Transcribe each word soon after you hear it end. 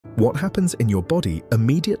What happens in your body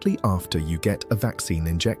immediately after you get a vaccine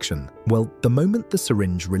injection? Well, the moment the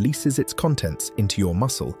syringe releases its contents into your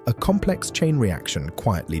muscle, a complex chain reaction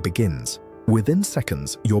quietly begins. Within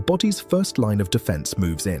seconds, your body's first line of defense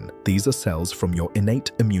moves in. These are cells from your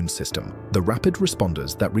innate immune system, the rapid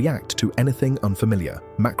responders that react to anything unfamiliar.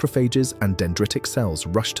 Macrophages and dendritic cells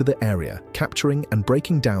rush to the area, capturing and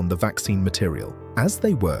breaking down the vaccine material. As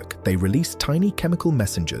they work, they release tiny chemical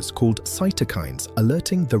messengers called cytokines,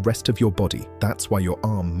 alerting the rest of your body. That's why your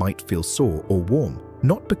arm might feel sore or warm,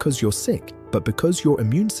 not because you're sick, but because your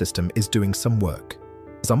immune system is doing some work.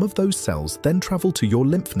 Some of those cells then travel to your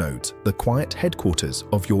lymph nodes, the quiet headquarters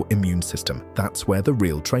of your immune system. That's where the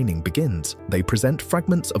real training begins. They present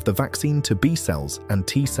fragments of the vaccine to B cells and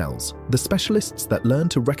T cells, the specialists that learn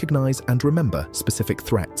to recognize and remember specific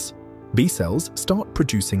threats. B cells start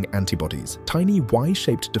producing antibodies, tiny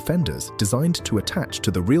Y-shaped defenders designed to attach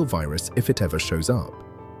to the real virus if it ever shows up.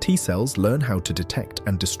 T cells learn how to detect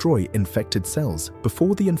and destroy infected cells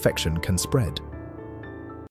before the infection can spread.